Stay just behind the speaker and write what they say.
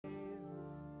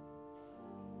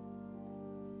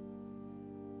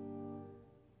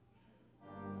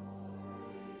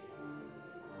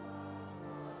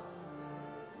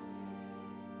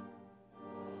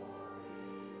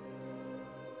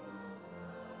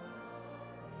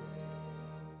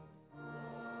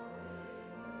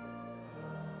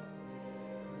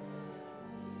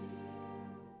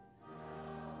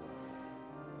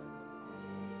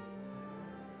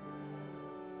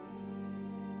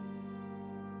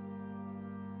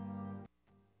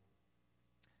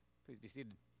Be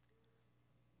seated.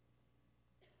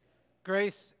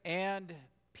 Grace and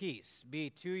peace be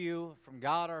to you from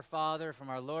God our Father, from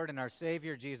our Lord and our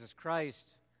Savior, Jesus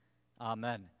Christ.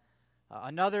 Amen.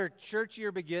 Another church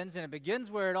year begins, and it begins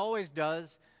where it always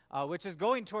does, which is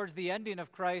going towards the ending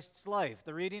of Christ's life.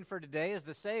 The reading for today is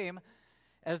the same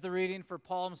as the reading for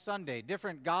Palm Sunday.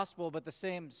 Different gospel, but the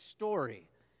same story.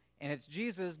 And it's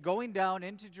Jesus going down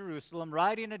into Jerusalem,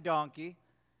 riding a donkey,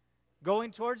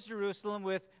 going towards Jerusalem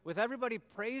with everybody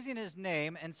praising his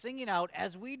name and singing out,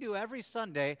 as we do every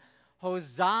Sunday,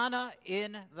 Hosanna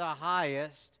in the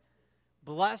highest,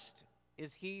 blessed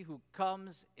is he who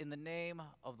comes in the name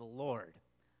of the Lord.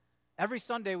 Every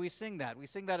Sunday we sing that. We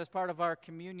sing that as part of our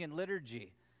communion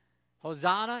liturgy.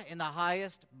 Hosanna in the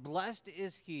highest, blessed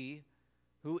is he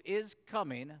who is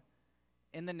coming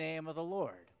in the name of the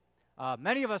Lord.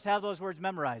 Many of us have those words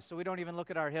memorized, so we don't even look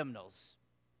at our hymnals.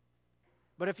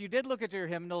 But if you did look at your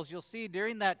hymnals, you'll see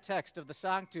during that text of the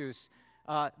Sanctus,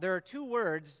 there are two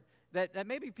words that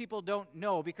maybe people don't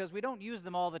know because we don't use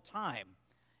them all the time.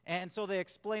 And so they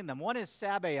explain them. One is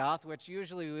Sabaoth, which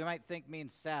usually we might think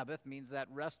means Sabbath, means that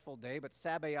restful day, but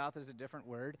Sabaoth is a different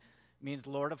word, means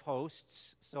Lord of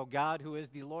hosts. So God, who is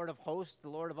the Lord of hosts, the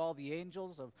Lord of all the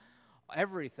angels, of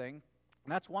everything,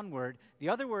 and that's one word. The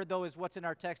other word, though, is what's in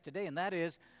our text today, and that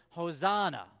is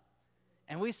Hosanna.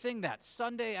 And we sing that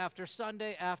Sunday after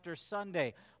Sunday after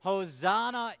Sunday.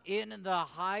 Hosanna in the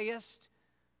highest.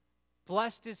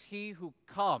 Blessed is he who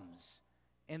comes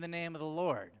in the name of the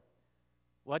Lord.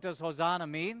 What does Hosanna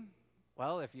mean?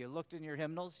 Well, if you looked in your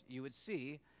hymnals, you would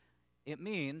see it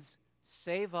means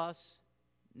save us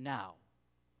now.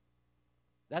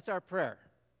 That's our prayer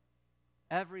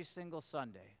every single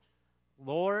Sunday.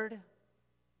 Lord,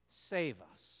 save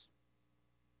us.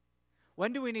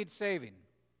 When do we need saving?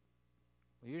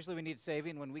 Well, usually we need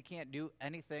saving when we can't do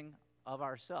anything of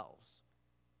ourselves.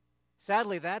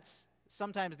 Sadly, that's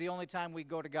sometimes the only time we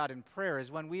go to God in prayer is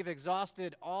when we've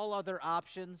exhausted all other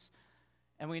options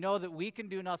and we know that we can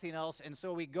do nothing else, and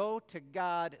so we go to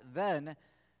God then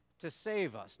to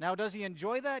save us. Now, does he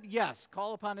enjoy that? Yes.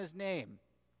 Call upon his name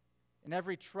in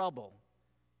every trouble.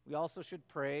 We also should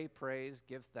pray, praise,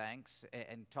 give thanks,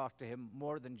 and talk to him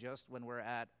more than just when we're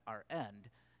at our end.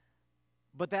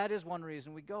 But that is one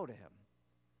reason we go to him.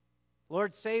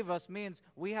 Lord, save us means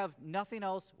we have nothing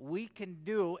else we can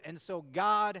do, and so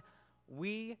God,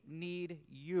 we need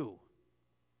you.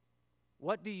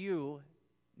 What do you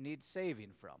need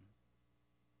saving from?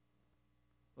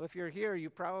 Well, if you're here, you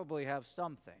probably have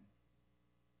something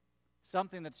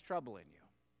that's troubling you,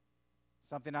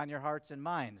 something on your hearts and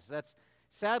minds. That's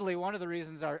sadly one of the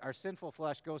reasons our sinful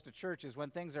flesh goes to church is when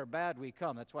things are bad, we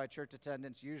come. That's why church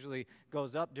attendance usually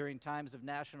goes up during times of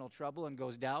national trouble and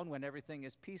goes down when everything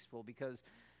is peaceful, because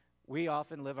we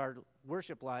often live our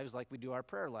worship lives like we do our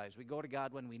prayer lives. We go to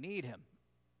God when we need him.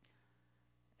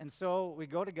 And so we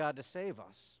go to God to save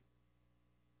us.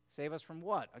 Save us from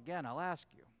what? Again, I'll ask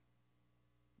you.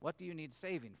 What do you need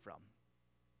saving from?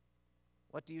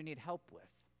 What do you need help with?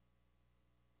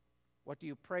 What do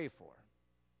you pray for?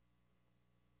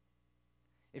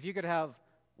 If you could have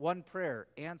one prayer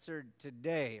answered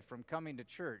today from coming to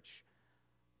church,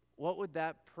 what would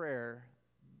that prayer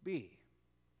be?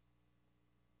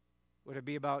 Would it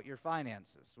be about your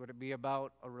finances? Would it be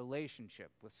about a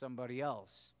relationship with somebody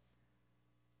else?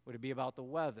 Would it be about the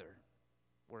weather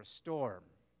or a storm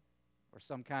or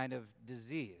some kind of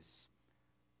disease?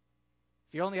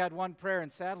 If you only had one prayer,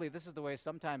 and sadly this is the way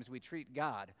sometimes we treat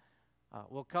God,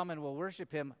 we'll come and we'll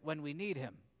worship him when we need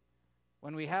him.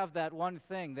 When we have that one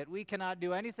thing that we cannot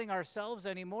do anything ourselves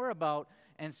anymore about,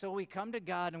 and so we come to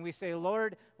God and we say,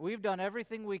 Lord, we've done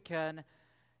everything we can,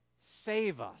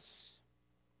 save us.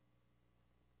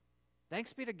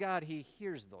 Thanks be to God, he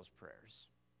hears those prayers,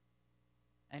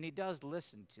 and he does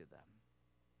listen to them,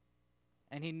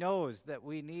 and he knows that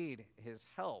we need his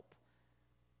help.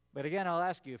 But again, I'll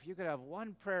ask you, if you could have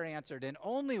one prayer answered, and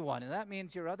only one, and that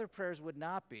means your other prayers would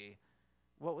not be,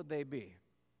 what would they be?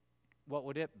 What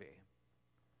would it be?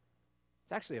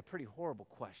 It's actually a pretty horrible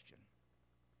question.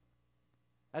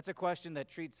 That's a question that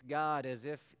treats God as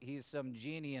if he's some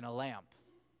genie in a lamp,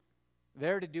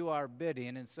 there to do our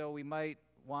bidding, and so we might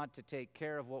want to take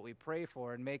care of what we pray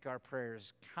for and make our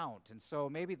prayers count. And so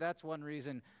maybe that's one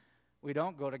reason we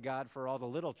don't go to God for all the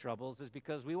little troubles, is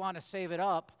because we want to save it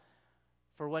up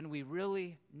for when we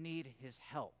really need his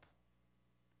help.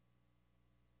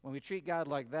 When we treat God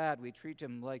like that, we treat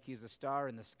him like he's a star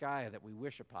in the sky that we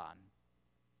wish upon,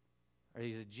 or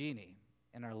he's a genie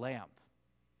in our lamp.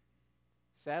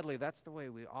 Sadly, that's the way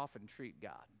we often treat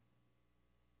God.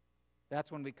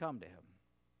 That's when we come to him.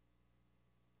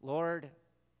 Lord,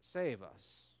 save us.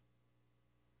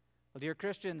 Well, dear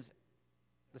Christians,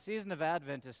 the season of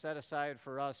Advent is set aside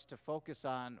for us to focus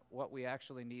on what we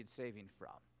actually need saving from.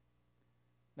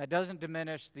 That doesn't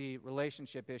diminish the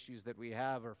relationship issues that we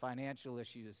have, or financial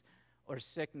issues, or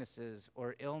sicknesses,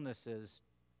 or illnesses.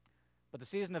 But the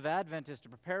season of Advent is to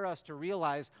prepare us to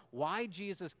realize why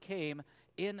Jesus came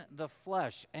in the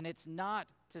flesh. And it's not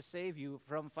to save you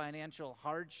from financial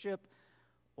hardship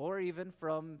or even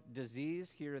from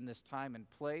disease here in this time and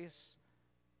place,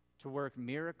 to work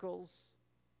miracles.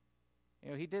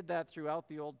 You know, he did that throughout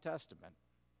the Old Testament.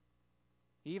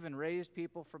 He even raised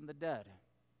people from the dead.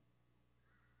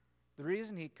 The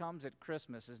reason he comes at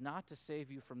Christmas is not to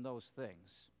save you from those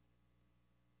things.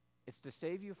 It's to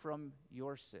save you from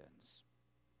your sins.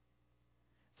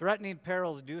 Threatening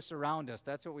perils do surround us.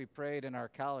 That's what we prayed in our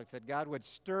collects, that God would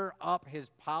stir up his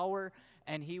power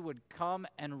and he would come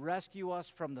and rescue us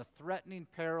from the threatening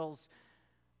perils.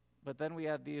 But then we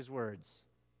had these words,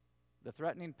 the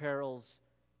threatening perils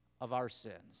of our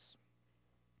sins,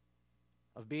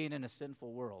 of being in a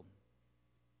sinful world,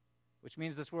 which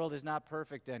means this world is not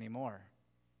perfect anymore.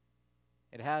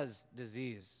 It has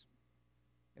disease.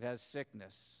 It has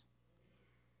sickness.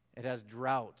 It has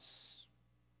droughts.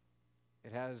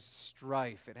 It has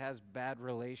strife. It has bad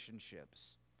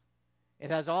relationships. It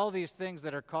has all these things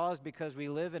that are caused because we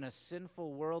live in a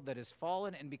sinful world that is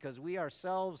fallen, and because we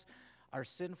ourselves are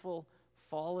sinful,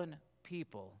 fallen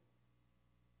people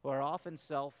who are often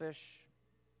selfish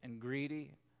and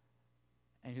greedy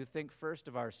and who think first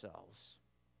of ourselves.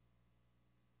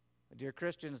 But dear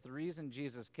Christians, the reason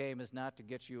Jesus came is not to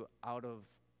get you out of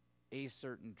a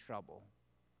certain trouble.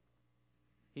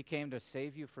 He came to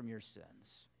save you from your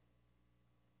sins.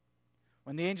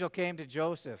 When the angel came to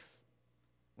Joseph,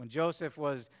 when Joseph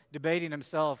was debating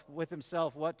with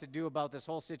himself what to do about this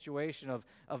whole situation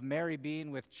of Mary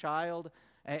being with child,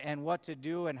 and what to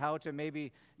do and how to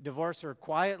maybe divorce her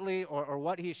quietly, or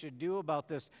what he should do about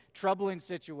this troubling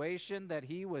situation that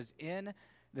he was in,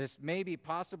 this maybe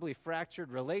possibly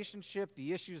fractured relationship,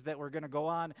 the issues that were going to go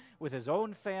on with his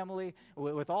own family,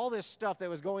 with all this stuff that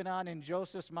was going on in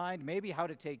Joseph's mind, maybe how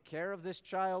to take care of this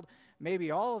child, maybe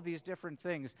all of these different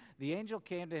things. The angel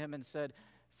came to him and said,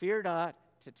 "Fear not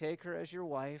to take her as your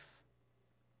wife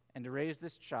and to raise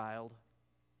this child,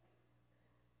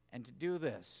 and to do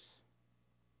this.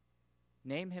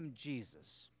 Name him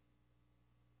Jesus."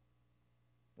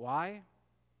 Why?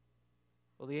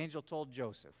 Well, the angel told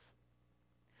Joseph,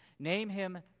 "Name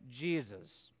him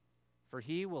Jesus, for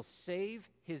he will save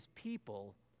his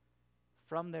people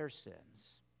from their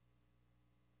sins."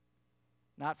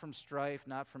 Not from strife,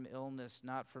 not from illness,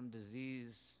 not from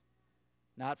disease,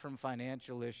 not from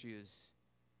financial issues.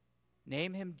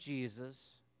 Name him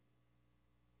Jesus,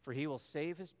 for he will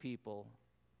save his people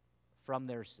from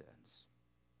their sins.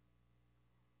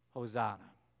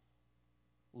 Hosanna.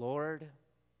 Lord,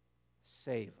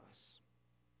 save us.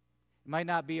 It might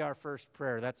not be our first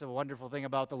prayer. That's a wonderful thing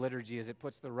about the liturgy, is it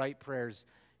puts the right prayers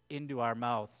into our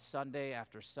mouth Sunday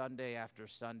after Sunday after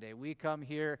Sunday. We come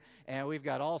here and we've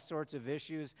got all sorts of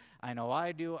issues. I know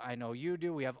I do. I know you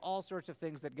do. We have all sorts of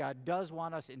things that God does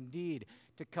want us indeed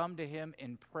to come to him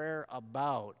in prayer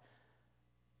about.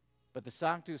 But the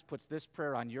Sanctus puts this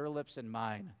prayer on your lips and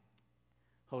mine.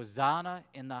 Hosanna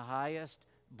in the highest.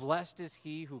 Blessed is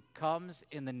he who comes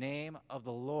in the name of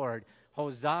the Lord.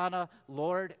 Hosanna,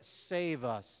 Lord, save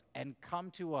us and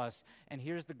come to us. And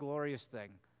here's the glorious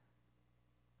thing.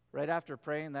 Right after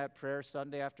praying that prayer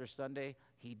Sunday after Sunday,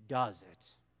 he does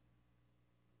it.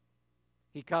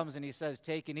 He comes and he says,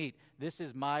 "Take and eat. This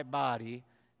is my body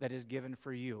that is given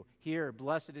for you." Here,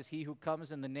 blessed is he who comes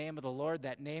in the name of the Lord,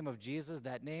 that name of Jesus,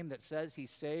 that name that says he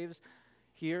saves.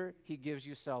 Here, he gives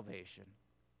you salvation.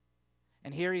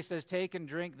 And here he says, "Take and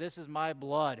drink. This is my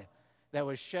blood that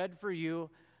was shed for you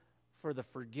for the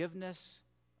forgiveness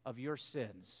of your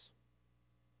sins."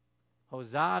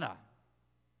 Hosanna.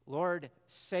 Lord,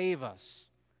 save us.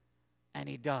 And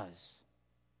he does.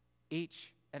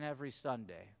 Each and every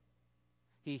Sunday.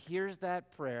 He hears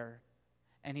that prayer,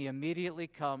 and he immediately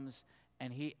comes,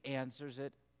 and he answers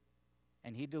it,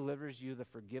 and he delivers you the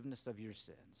forgiveness of your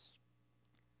sins.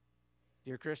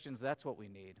 Dear Christians, that's what we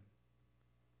need.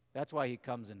 That's why he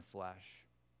comes in flesh.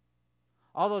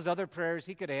 All those other prayers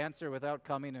he could answer without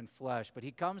coming in flesh, but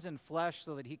he comes in flesh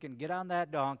so that he can get on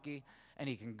that donkey and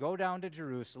he can go down to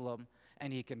Jerusalem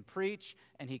and he can preach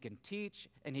and he can teach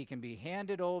and he can be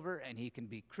handed over and he can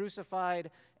be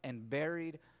crucified and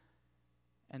buried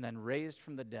and then raised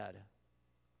from the dead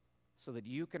so that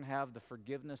you can have the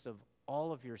forgiveness of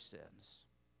all of your sins.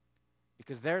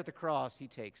 Because there at the cross, he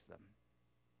takes them.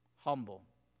 Humble.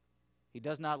 He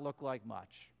does not look like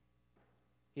much.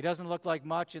 He doesn't look like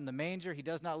much in the manger. He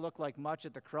does not look like much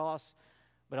at the cross.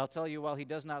 But I'll tell you, while he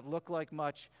does not look like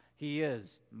much, he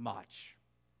is much.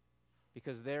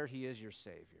 Because there he is your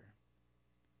Savior.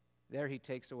 There he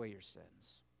takes away your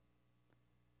sins.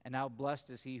 And now blessed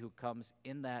is he who comes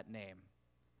in that name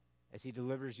as he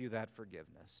delivers you that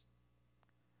forgiveness.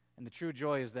 And the true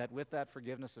joy is that with that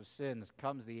forgiveness of sins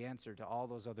comes the answer to all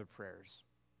those other prayers.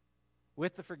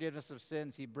 With the forgiveness of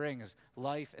sins, he brings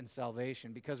life and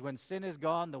salvation. Because when sin is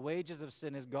gone, the wages of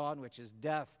sin is gone, which is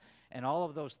death, and all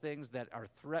of those things that are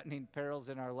threatening perils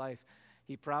in our life,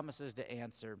 he promises to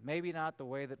answer. Maybe not the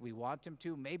way that we want him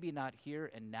to, maybe not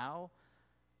here and now,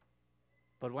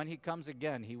 but when he comes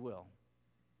again, he will.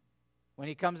 When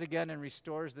he comes again and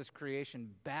restores this creation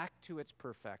back to its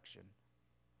perfection,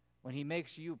 when he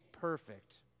makes you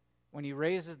perfect, when he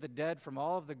raises the dead from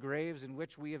all of the graves in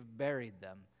which we have buried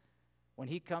them, when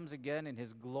he comes again in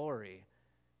his glory,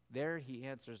 there he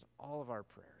answers all of our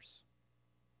prayers.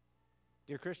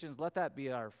 Dear Christians, let that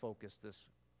be our focus this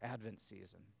Advent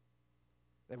season,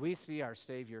 that we see our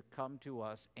Savior come to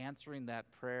us answering that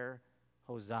prayer,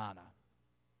 Hosanna,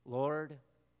 Lord,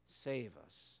 save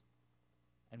us.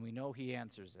 And we know he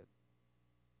answers it.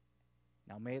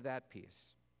 Now may that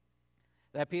peace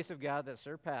of God that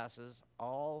surpasses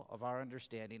all of our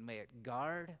understanding, may it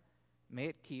guard, may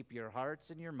it keep your hearts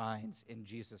and your minds in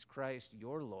Jesus Christ,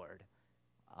 your Lord.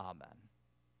 Amen.